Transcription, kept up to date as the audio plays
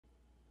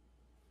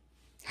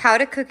how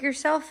to cook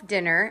yourself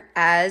dinner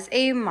as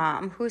a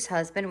mom whose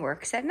husband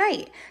works at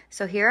night.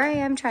 So here I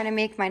am trying to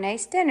make my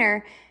nice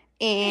dinner,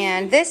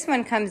 and this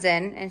one comes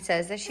in and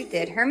says that she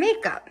did her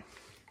makeup.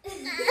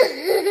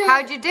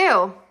 How'd you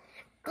do?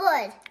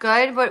 Good.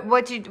 Good?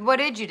 What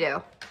did you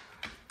do?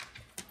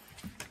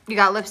 You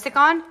got lipstick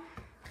on?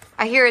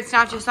 I hear it's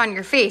not just on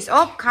your face.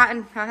 Oh,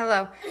 Cotton. Oh,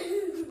 hello.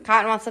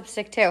 Cotton wants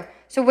lipstick too.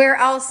 So where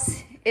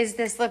else is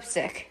this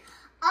lipstick?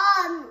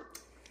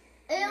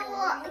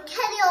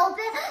 Can you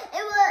open?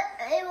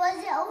 It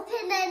wasn't open,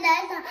 and then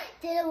I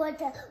did it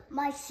with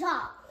my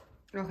shop.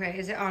 Okay,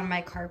 is it on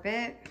my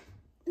carpet?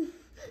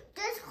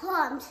 There's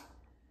crumbs.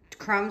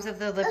 Crumbs of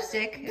the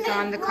lipstick is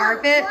on the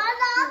carpet? One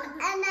up,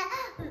 and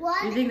then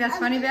one. You think that's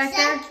funny back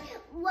there?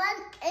 One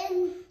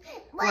in.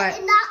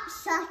 What? Not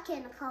stuck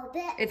in the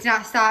carpet. It's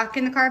not stuck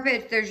in the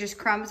carpet? There's just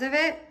crumbs of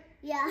it?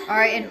 Yeah. All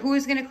right, and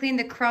who's going to clean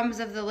the crumbs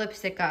of the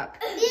lipstick up?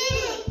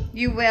 Me.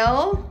 You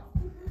will?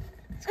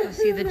 Let's go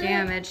see the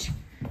damage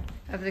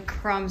of the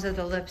crumbs of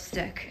the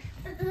lipstick.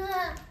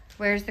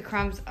 Where's the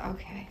crumbs?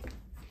 Okay.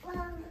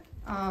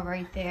 Oh,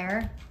 right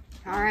there.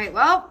 All right,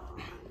 well,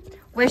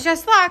 wish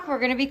us luck. We're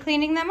going to be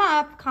cleaning them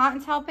up.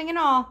 Cotton's helping and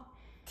all.